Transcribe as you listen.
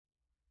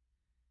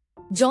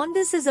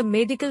Jaundice is a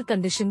medical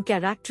condition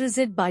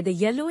characterized by the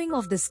yellowing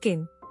of the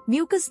skin,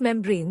 mucous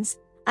membranes,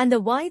 and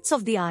the whites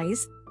of the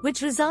eyes,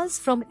 which results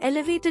from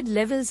elevated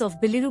levels of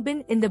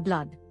bilirubin in the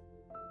blood.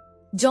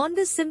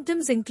 Jaundice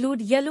symptoms include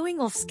yellowing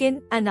of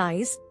skin and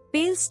eyes,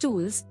 pale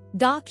stools,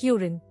 dark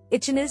urine,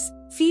 itchiness,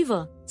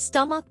 fever,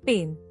 stomach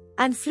pain,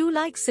 and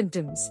flu-like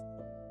symptoms.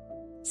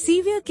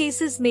 Severe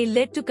cases may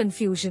lead to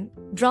confusion,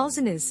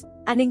 drowsiness,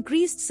 and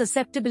increased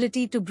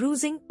susceptibility to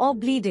bruising or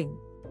bleeding.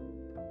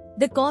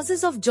 The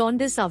causes of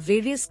jaundice are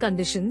various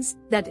conditions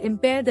that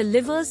impair the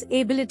liver's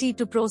ability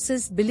to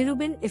process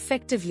bilirubin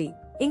effectively,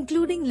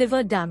 including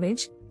liver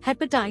damage,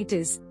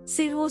 hepatitis,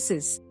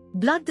 cirrhosis,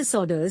 blood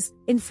disorders,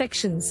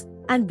 infections,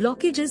 and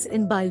blockages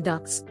in bile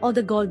ducts or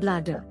the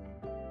gallbladder.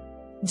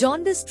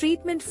 Jaundice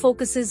treatment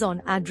focuses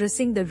on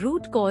addressing the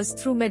root cause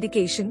through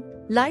medication,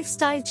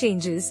 lifestyle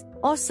changes,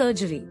 or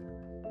surgery.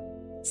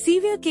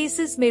 Severe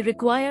cases may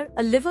require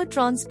a liver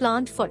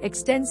transplant for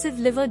extensive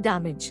liver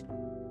damage.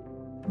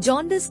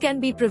 Jaundice can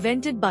be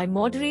prevented by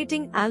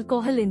moderating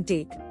alcohol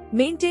intake,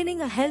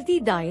 maintaining a healthy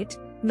diet,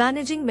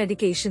 managing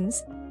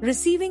medications,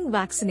 receiving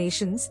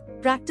vaccinations,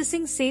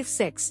 practicing safe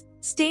sex,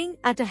 staying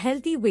at a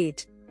healthy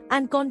weight,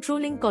 and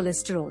controlling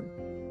cholesterol.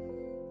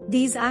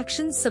 These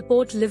actions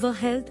support liver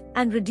health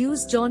and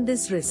reduce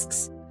jaundice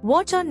risks.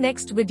 Watch our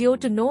next video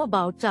to know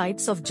about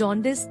types of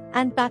jaundice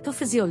and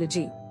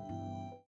pathophysiology.